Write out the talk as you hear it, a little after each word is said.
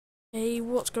Hey,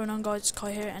 what's going on guys, it's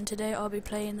Kai here, and today I'll be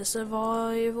playing the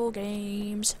survival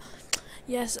games.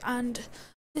 Yes, and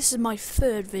this is my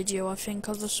third video, I think,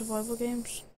 of the survival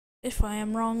games. If I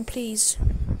am wrong, please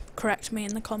correct me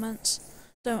in the comments.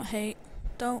 Don't hate.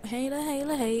 Don't hate,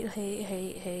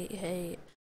 hate.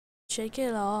 Shake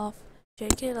it off.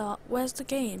 Shake it off. Where's the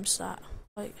games at?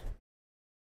 Like,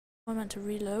 am I meant to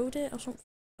reload it or something?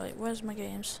 Like, where's my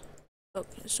games? Look,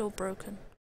 it's all broken.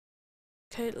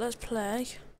 Okay, let's play.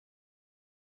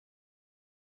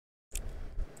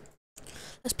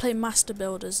 Let's play Master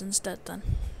Builders instead then.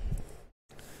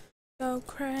 Go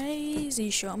crazy,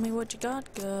 show me what you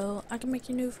got, girl. I can make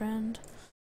you a new friend.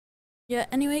 Yeah,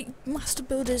 anyway, Master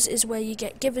Builders is where you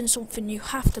get given something you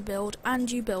have to build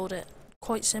and you build it.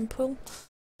 Quite simple.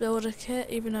 Build a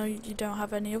kit even though you don't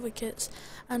have any other kits.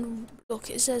 And look,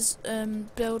 it says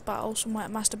build battle somewhere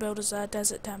at Master Builders there,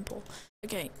 Desert Temple.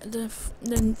 Okay,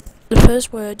 then the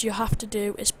first word you have to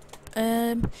do is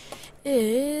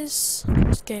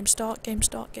game start.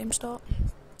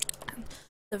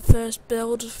 The first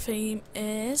build theme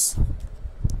is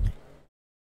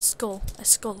skull. A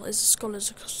skull.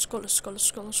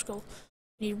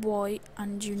 You need white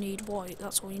and you need white.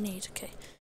 That's all you need. Okay.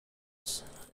 It's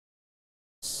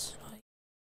like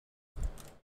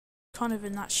kind of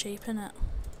in that shape, innit?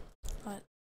 Like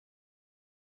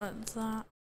that.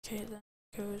 Okay, then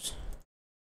it goes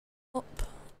up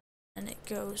and it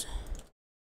goes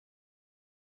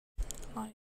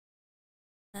like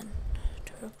then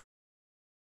to a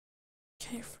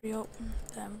okay, free up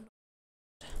then.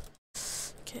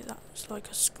 Okay, that's like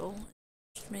a skull.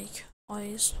 Just make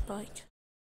eyes like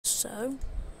so.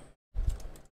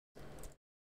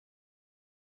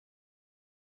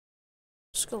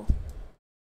 Skull.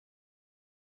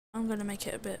 I'm gonna make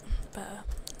it a bit better.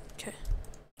 Okay.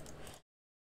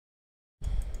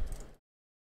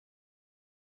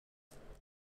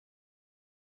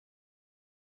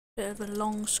 Bit of a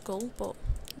long skull, but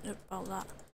about that.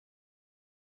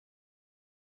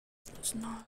 It's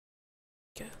not.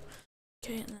 Go.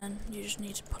 Okay, and then you just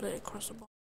need to pull it across the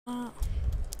bottom.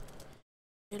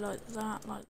 Like that,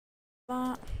 like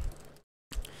that.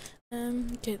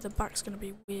 Okay, the back's gonna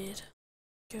be weird.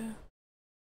 Go.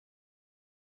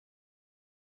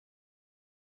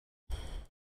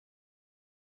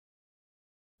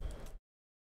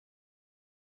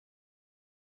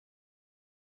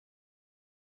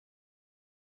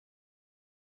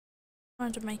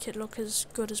 Trying to make it look as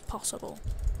good as possible,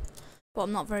 but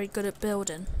I'm not very good at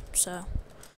building, so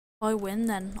if I win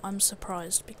then I'm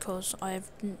surprised because I've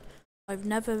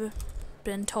never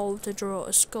been told to draw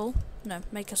a skull. No,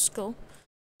 make a skull.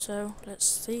 So let's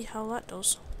see how that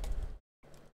does.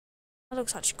 That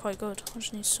looks actually quite good. I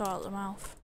just need to sort out the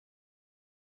mouth.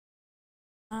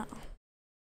 That.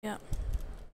 Yeah.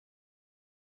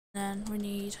 Then we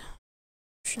need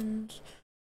options.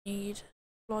 Need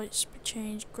light, speed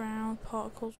change, ground,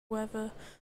 particles, weather,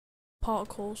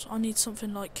 particles. I need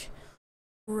something like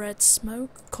red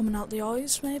smoke coming out the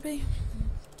eyes, maybe.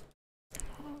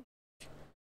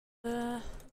 There.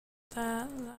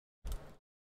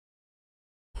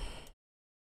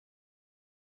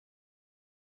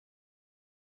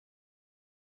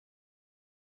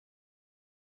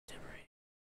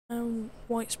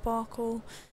 White sparkle,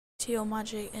 teal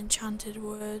magic, enchanted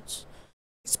words,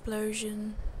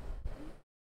 explosion.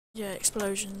 Yeah,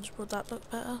 explosions. Would that look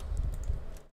better?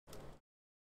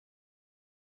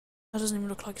 That doesn't even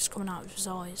look like it's coming out of his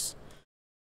eyes.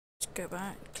 Let's go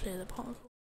back, clear the particles.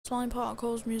 Slime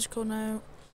particles, musical note,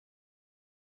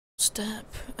 step,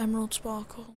 emerald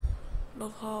sparkle,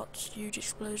 love hearts, huge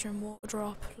explosion, water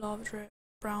drop, lava drip,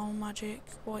 brown magic,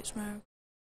 white smoke.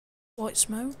 White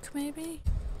smoke, maybe?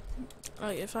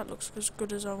 Like, if that looks as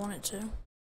good as I want it to.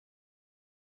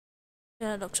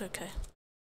 Yeah, it looks okay.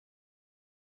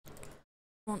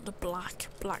 You want the black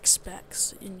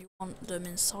specks, and you want them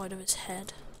inside of his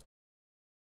head.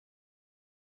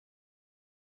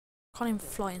 Can't even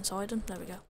fly inside him. There we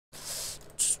go.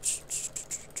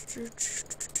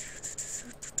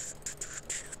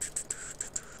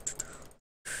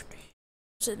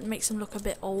 So it makes him look a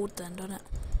bit old then, doesn't it?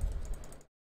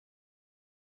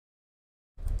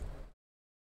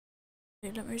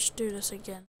 Okay, let me just do this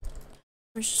again.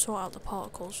 Let me just sort out the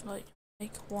particles, like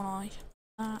make one eye,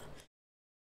 that.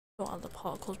 Sort out the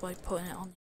particles by putting it on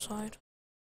the outside.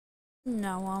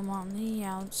 No, I'm on the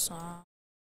outside.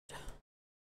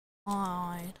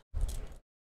 Side.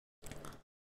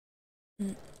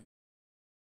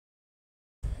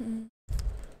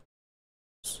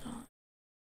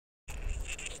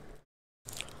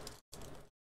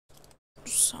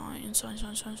 Sign.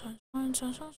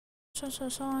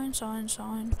 Sign.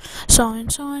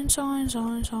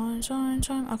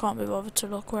 I can't be bothered to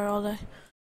look. Where are they?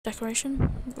 Decoration?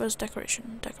 Where's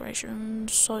decoration? Decoration.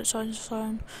 Sign.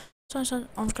 I'm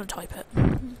just gonna type it.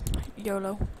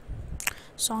 YOLO.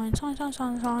 Sign.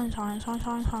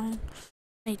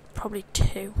 Need probably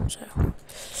 2. So.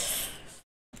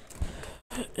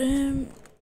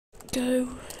 Go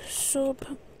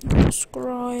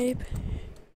subscribe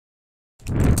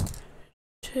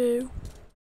to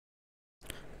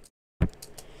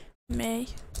me.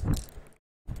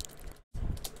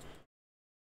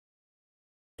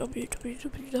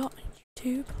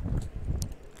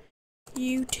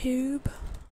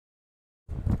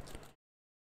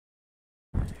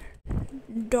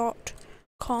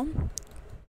 youtube.com.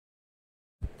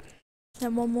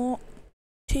 Then one more.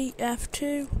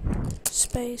 TF2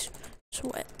 space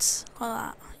sweats. Like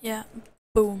that. Yeah.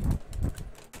 Boom.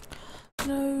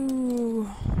 No.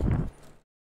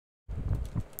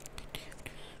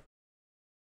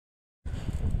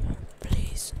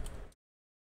 Please.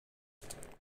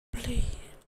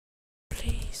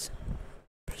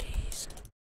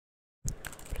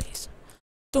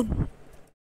 Done.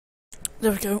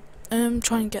 There we go.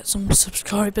 Try and get some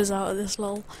subscribers out of this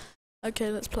lol. Okay,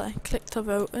 let's play. Click to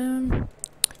vote.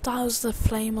 That was the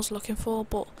flame I was looking for,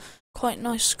 but quite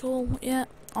nice skull. Yeah,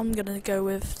 I'm gonna go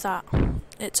with that.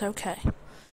 It's okay.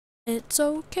 It's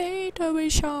okay to be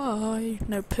shy.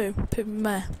 No, poo.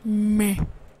 Meh.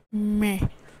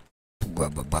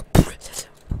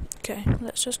 Okay,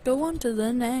 let's just go on to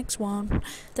the next one.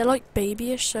 They're like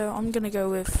babyish, so I'm gonna go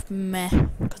with meh,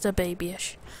 because they're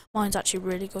babyish. Mine's actually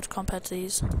really good compared to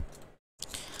these.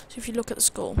 So if you look at the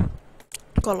skull,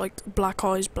 got like black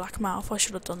eyes, black mouth. I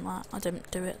should have done that. I didn't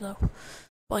do it though.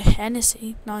 By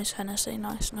Hennessy. Nice Hennessy.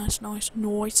 Nice.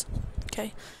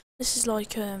 Okay. This is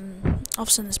like,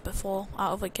 I've seen this before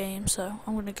out of a game, so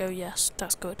I'm gonna go yes.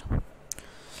 That's good.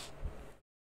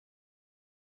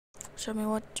 Show me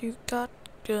what you got,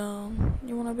 girl.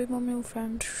 You wanna be my new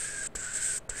friend?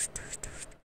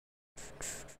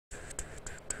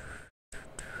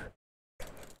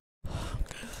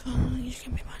 You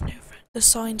can be my new friend. The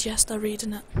signs, yes, they're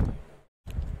reading it.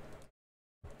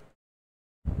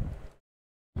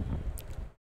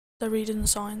 They're reading the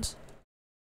signs.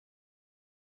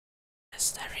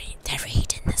 Yes, they're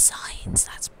reading the signs.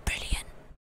 That's brilliant.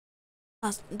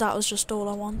 That was just all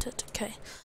I wanted. Okay,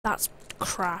 that's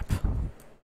crap.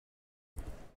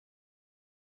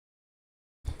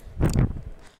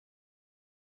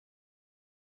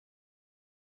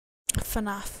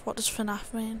 FNAF. What does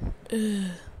FNAF mean?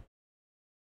 Ugh.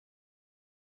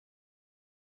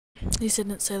 At least I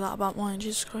didn't say that about mine,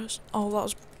 Jesus Christ. Oh,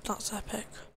 that's epic.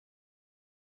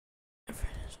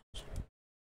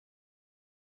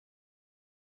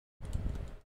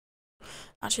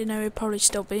 Actually, no, he'd probably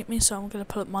still beat me, so I'm gonna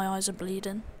put my eyes are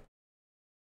bleeding.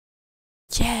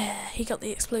 Yeah, he got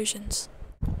the explosions.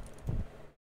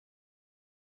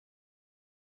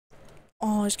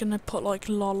 Oh, he's gonna put like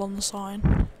lol on the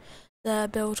sign. There,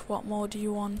 build, what more do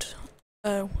you want?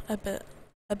 Oh, a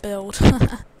build.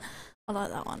 I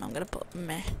like that one. I'm gonna put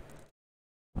meh.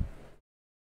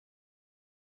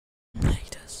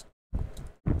 Haters.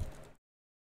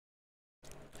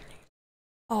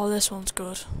 Oh, this one's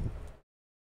good.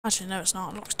 Actually, no, it's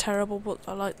not. It looks terrible, but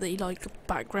I like the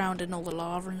background and all the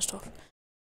lava and stuff.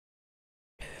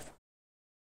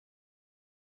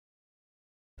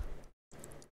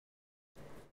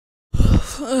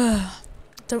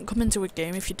 Don't come into a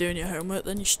game if you're doing your homework,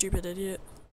 then you stupid idiot.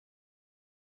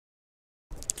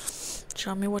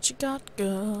 Show me what you got,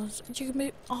 girls. You can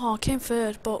be. Oh, I came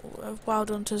third, but well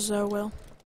done to Zoe.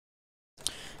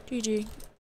 GG.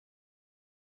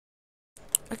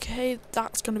 Okay,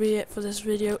 that's going to be it for this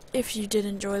video. If you did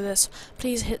enjoy this,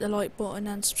 please hit the like button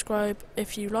and subscribe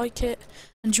if you like it.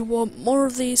 And you want more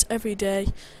of these every day.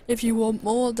 If you want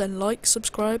more, then like,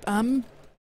 subscribe, and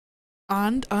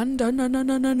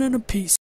peace.